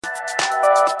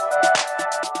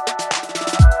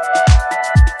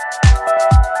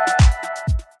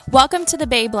Welcome to the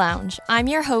Babe Lounge. I'm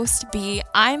your host, B.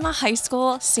 I'm a high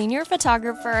school senior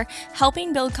photographer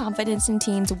helping build confidence in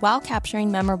teens while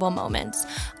capturing memorable moments.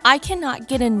 I cannot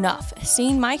get enough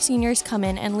seeing my seniors come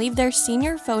in and leave their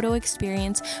senior photo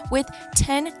experience with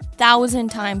 10,000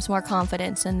 times more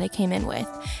confidence than they came in with.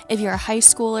 If you're a high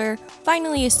schooler,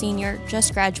 finally a senior,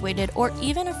 just graduated, or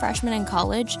even a freshman in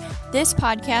college, this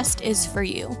podcast is for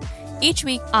you. Each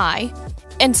week, I,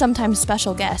 and sometimes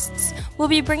special guests, will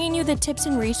be bringing you the tips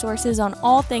and resources on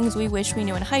all things we wish we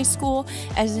knew in high school,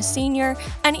 as a senior,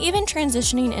 and even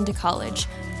transitioning into college.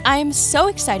 I am so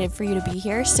excited for you to be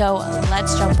here, so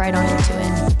let's jump right on into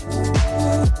it.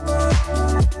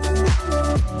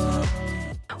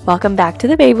 Welcome back to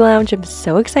the Babe Lounge. I'm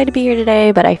so excited to be here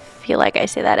today, but I feel like I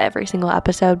say that every single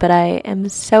episode, but I am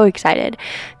so excited.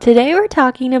 Today we're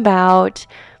talking about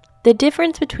the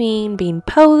difference between being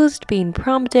posed, being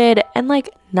prompted, and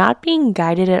not being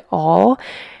guided at all.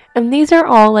 And these are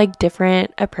all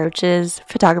different approaches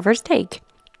photographers take.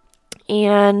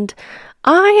 And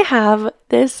I have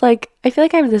this I feel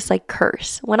like I have this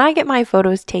curse. When I get my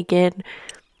photos taken,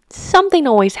 something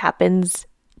always happens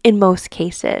in most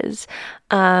cases.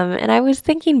 And I was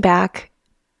thinking back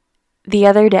the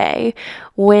other day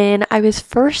when I was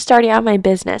first starting out my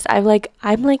business. I'm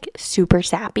super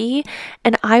sappy,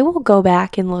 and I will go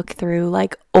back and look through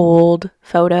old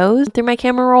photos through my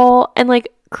camera roll and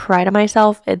cry to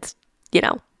myself. It's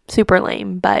super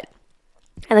lame, but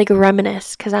I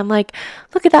reminisce because I'm look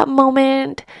at that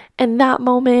moment, and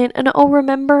oh,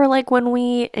 remember when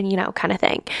we, and kind of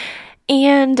thing.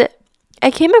 And I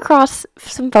came across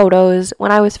some photos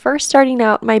when I was first starting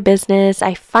out my business.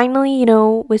 I finally,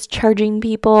 was charging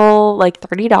people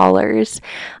 $30.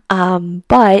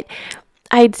 But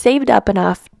I'd saved up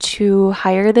enough to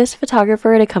hire this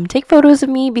photographer to come take photos of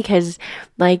me because,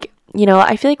 I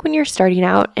feel like when you're starting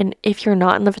out, and if you're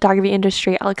not in the photography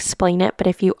industry, I'll explain it, but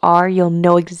if you are, you'll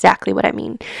know exactly what I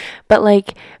mean. But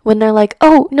when they're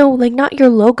oh, no, not your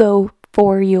logo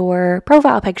for your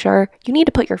profile picture, you need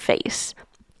to put your face.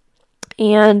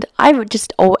 And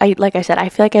like I said, I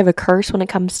feel like I have a curse when it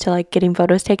comes to getting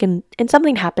photos taken, and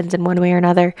something happens in one way or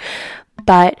another.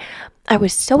 But I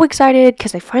was so excited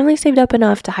because I finally saved up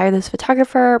enough to hire this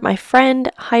photographer. My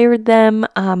friend hired them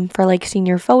for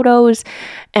senior photos,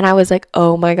 and I was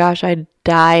oh my gosh, I'd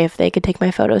die if they could take my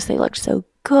photos. They looked so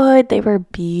good. They were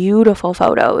beautiful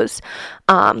photos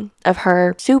of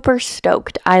her. Super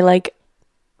stoked.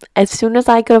 As soon as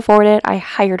I could afford it, I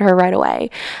hired her right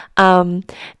away. And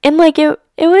it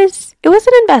was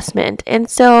an investment. And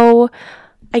so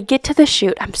I get to the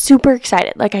shoot. I'm super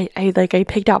excited. I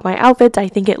picked out my outfits. I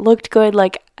think it looked good.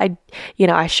 I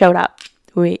showed up.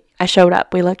 We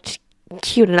looked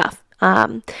cute enough.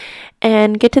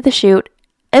 And get to the shoot.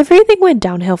 Everything went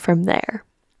downhill from there.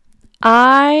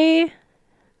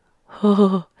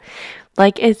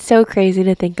 It's so crazy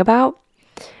to think about.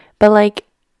 But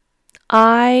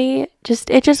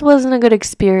it just wasn't a good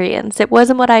experience. It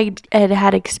wasn't what I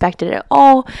had expected at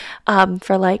all,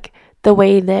 for the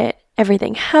way that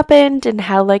everything happened and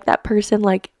how that person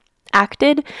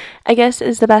acted, I guess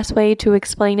is the best way to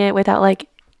explain it without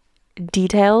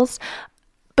details.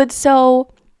 But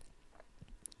so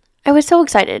I was so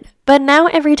excited. But now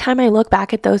every time I look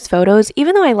back at those photos,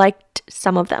 even though I liked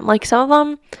some of them, some of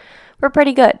them were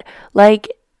pretty good.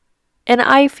 And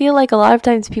I feel a lot of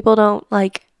times people don't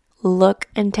look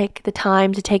and take the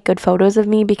time to take good photos of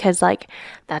me because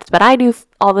that's what I do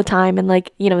all the time, and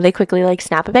they quickly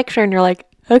snap a picture and you're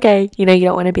okay, you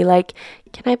don't want to be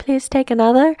can I please take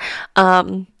another? At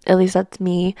least that's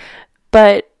me.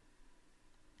 But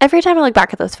every time I look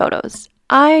back at those photos,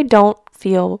 I don't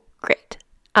feel great.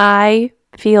 I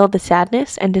feel the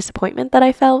sadness and disappointment that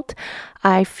I felt.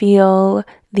 I feel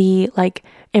the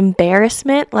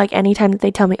embarrassment anytime that they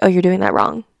tell me, oh, you're doing that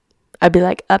wrong. I'd be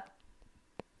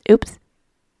oops,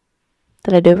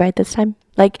 did I do it right this time?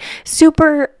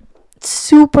 Super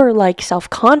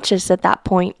self-conscious at that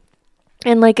point.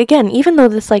 And again, even though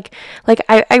this I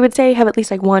would say I have at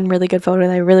least one really good photo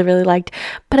that I really, really liked,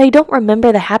 but I don't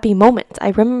remember the happy moments.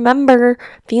 I remember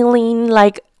feeling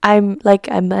I'm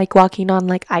walking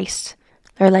on ice,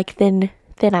 or thin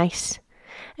ice.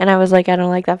 And I was I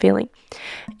don't like that feeling.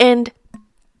 And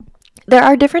there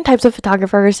are different types of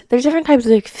photographers. There's different types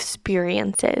of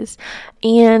experiences.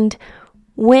 And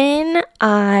when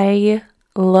I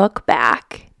look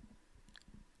back,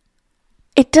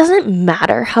 it doesn't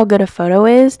matter how good a photo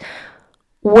is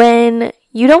when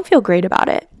you don't feel great about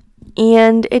it.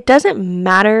 And it doesn't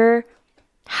matter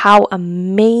how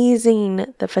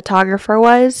amazing the photographer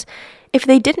was if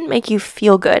they didn't make you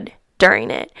feel good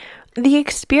during it. The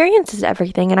experience is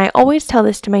everything. And I always tell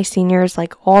this to my seniors,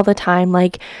 like, all the time,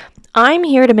 like, I'm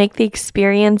here to make the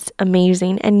experience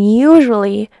amazing. And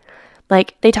usually,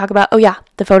 like, they talk about, oh yeah,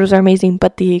 the photos are amazing,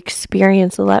 but the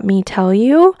experience, let me tell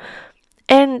you.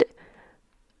 And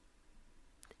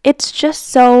it's just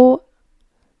so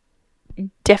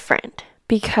different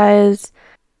because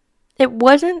it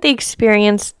wasn't the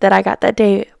experience that I got that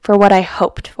day for what I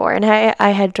hoped for and I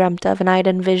had dreamt of and I had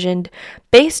envisioned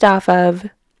based off of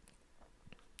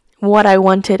what I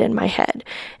wanted in my head.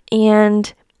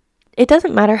 And it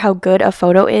doesn't matter how good a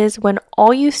photo is when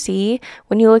all you see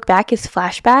when you look back is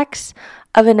flashbacks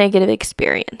of a negative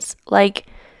experience. Like,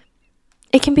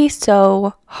 it can be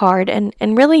so hard and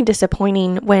really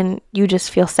disappointing when you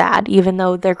just feel sad, even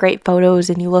though they're great photos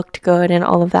and you looked good and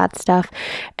all of that stuff.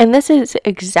 And this is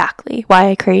exactly why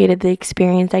I created the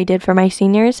experience I did for my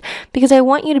seniors, because I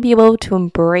want you to be able to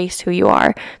embrace who you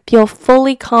are, feel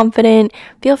fully confident,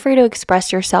 feel free to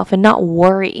express yourself and not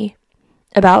worry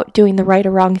about doing the right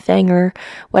or wrong thing or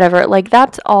whatever. Like,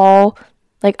 that's all.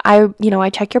 Like, I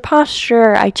check your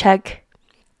posture, I check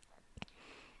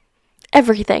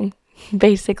everything.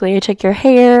 Basically, I check your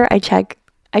hair, I check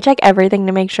everything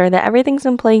to make sure that everything's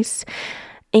in place.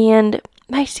 And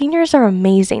my seniors are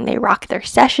amazing. They rock their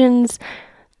sessions.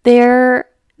 They're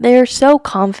so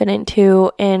confident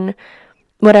too in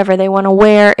whatever they want to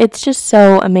wear. It's just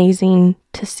so amazing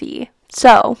to see.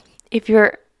 So, if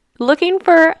you're looking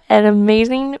for an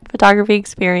amazing photography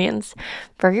experience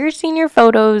for your senior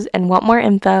photos and want more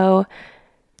info,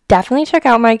 definitely check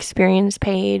out my experience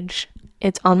page.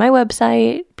 It's on my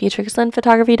website,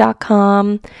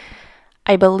 beatrixlynnphotography.com.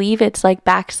 I believe it's like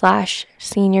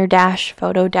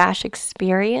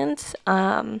 /senior-photo-experience.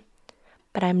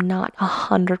 But I'm not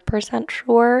 100%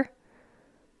 sure.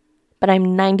 But I'm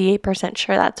 98%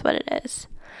 sure that's what it is.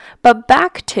 But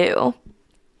back to,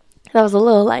 that was a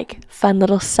little like fun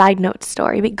little side note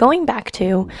story. But going back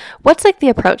to what's like the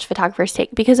approach photographers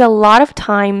take, because a lot of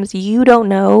times you don't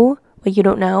know what you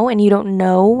don't know, and you don't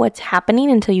know what's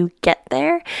happening until you get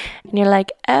there. And you're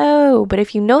like, oh, but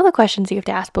if you know the questions you have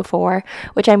to ask before,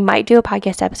 which I might do a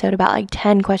podcast episode about like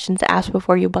 10 questions to ask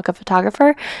before you book a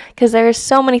photographer, because there's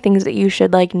so many things that you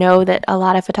should like know that a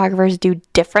lot of photographers do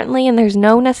differently, and there's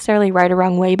no necessarily right or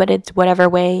wrong way, but it's whatever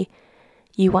way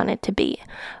you want it to be.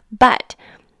 But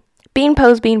being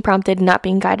posed, being prompted, not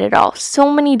being guided at all,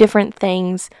 so many different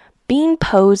things. Being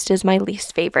posed is my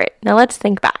least favorite. Now let's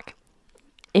think back.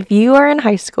 If you are in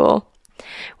high school,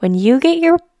 when you get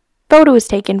your photos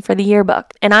taken for the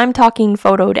yearbook, and I'm talking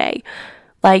photo day,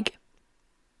 like,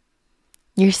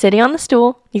 you're sitting on the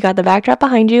stool, you got the backdrop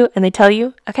behind you, and they tell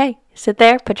you, okay, sit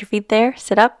there, put your feet there,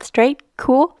 sit up straight,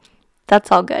 cool,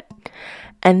 that's all good.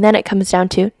 And then it comes down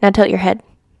to, now tilt your head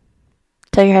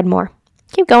more,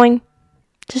 keep going,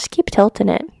 just keep tilting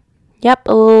it, yep,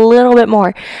 a little bit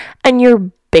more, and you're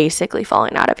basically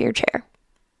falling out of your chair.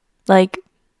 Like,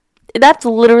 that's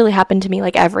literally happened to me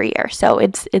like every year. So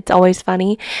it's always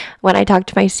funny when I talk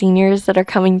to my seniors that are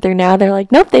coming through now. They're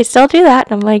like, nope, they still do that.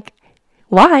 And I'm like,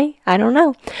 why? I don't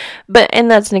know.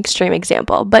 And that's an extreme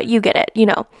example, but you get it. You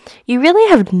know, you really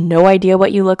have no idea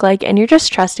what you look like, and you're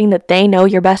just trusting that they know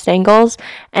your best angles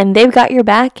and they've got your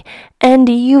back. And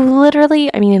you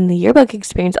literally, I mean, in the yearbook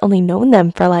experience, only known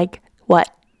them for like, what?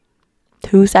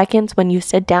 2 seconds when you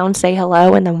sit down, say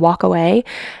hello, and then walk away,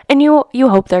 and you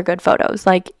hope they're good photos.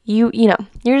 Like, you know,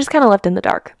 you're just kind of left in the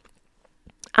dark.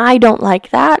 I don't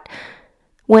like that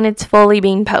when it's fully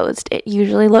being posed. It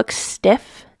usually looks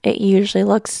stiff. It usually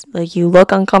looks like you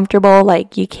look uncomfortable,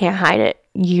 like you can't hide it.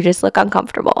 You just look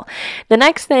uncomfortable. The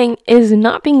next thing is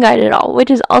not being guided at all,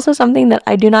 which is also something that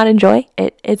I do not enjoy.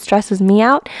 It stresses me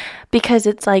out because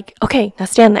it's like, okay, now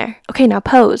stand there. Okay, now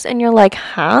pose. And you're like,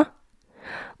 huh?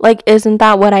 Like, isn't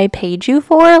that what I paid you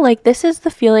for? Like, this is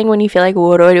the feeling when you feel like,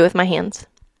 what do I do with my hands?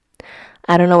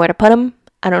 I don't know where to put them.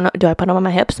 I don't know. Do I put them on my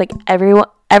hips? Like,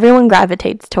 everyone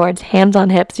gravitates towards hands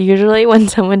on hips usually when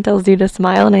someone tells you to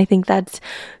smile. And I think that's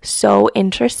so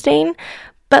interesting.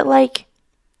 But like,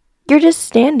 you're just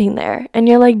standing there and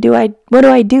you're like, what do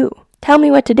I do? Tell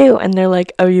me what to do. And they're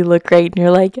like, oh, you look great. And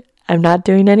you're like, I'm not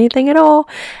doing anything at all.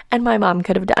 And my mom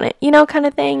could have done it, you know, kind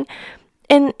of thing.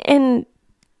 And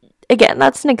again,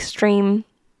 that's an extreme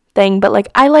thing, but like,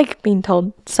 I like being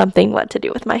told something what to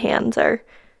do with my hands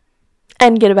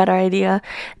and get a better idea.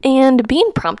 And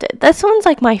being prompted, this one's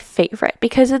like my favorite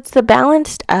because it's the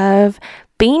balance of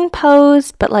being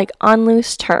posed, but like on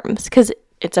loose terms, because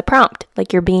it's a prompt,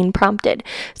 like you're being prompted.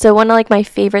 So one of like my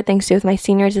favorite things to do with my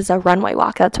seniors is a runway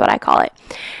walk. That's what I call it.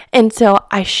 And so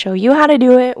I show you how to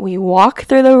do it. We walk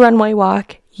through the runway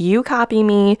walk. You copy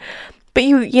me. But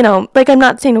you know, like, I'm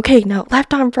not saying, okay, no,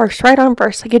 left arm first, right arm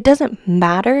first. Like, it doesn't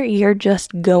matter. You're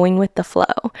just going with the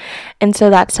flow. And so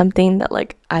that's something that,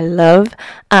 like, I love.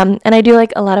 And I do,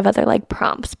 like, a lot of other, like,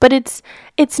 prompts. But it's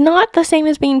not the same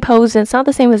as being posed. And it's not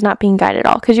the same as not being guided at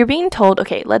all. Because you're being told,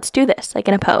 okay, let's do this, like,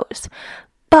 in a pose.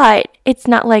 But it's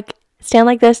not, like, stand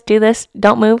like this, do this,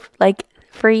 don't move, like,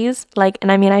 freeze. Like,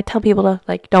 and I mean, I tell people to,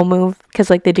 like, don't move. Because,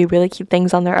 like, they do really keep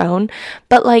things on their own.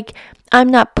 But, like, I'm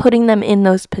not putting them in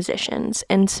those positions.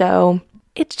 And so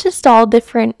it's just all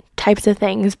different types of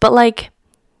things. But, like,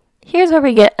 here's where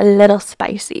we get a little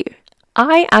spicy.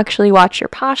 I actually watch your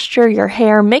posture, your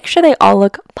hair, make sure they all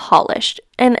look polished.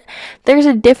 And there's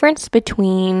a difference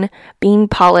between being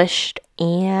polished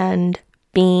and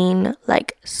being,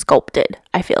 like, sculpted,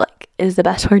 I feel like is the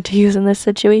best word to use in this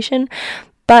situation.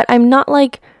 But I'm not,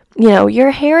 like, you know,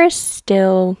 your hair is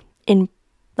still in,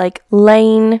 like,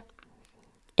 laying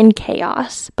in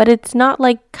chaos, but it's not,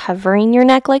 like, covering your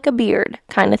neck like a beard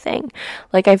kind of thing.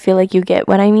 Like, I feel like you get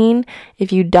what I mean.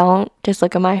 If you don't, just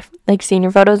look at my, like,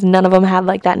 senior photos. None of them have,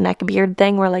 like, that neck beard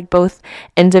thing where, like, both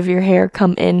ends of your hair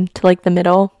come into, like, the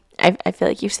middle. I feel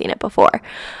like you've seen it before.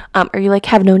 Or you, like,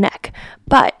 have no neck.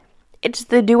 But it's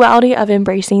the duality of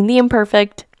embracing the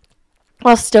imperfect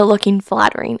while still looking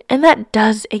flattering. And that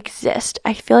does exist.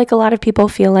 I feel like a lot of people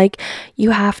feel like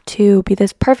you have to be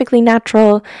this perfectly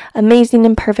natural, amazing,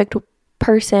 and perfect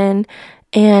person,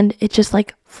 and it's just,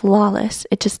 like, flawless.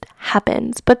 It just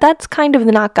happens. But that's kind of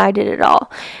not guided at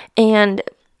all. And,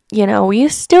 you know, you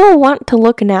still want to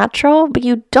look natural, but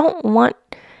you don't want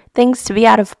things to be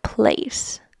out of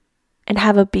place and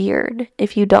have a beard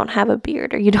if you don't have a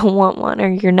beard, or you don't want one, or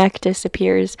your neck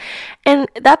disappears. And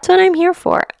that's what I'm here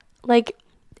for. Like,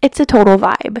 it's a total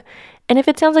vibe. And if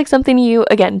it sounds like something to you,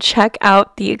 again, check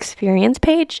out the experience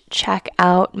page, check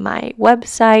out my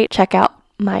website, check out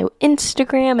my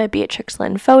Instagram at Beatrix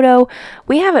Lynn Photo.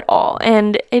 We have it all.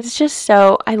 And it's just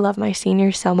so, I love my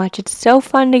seniors so much. It's so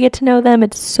fun to get to know them.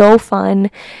 It's so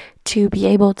fun to be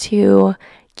able to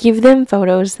give them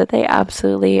photos that they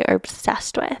absolutely are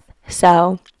obsessed with.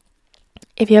 So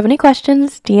if you have any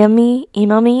questions, DM me,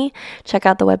 email me, check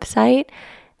out the website.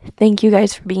 Thank you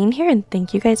guys for being here, and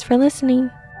thank you guys for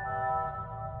listening.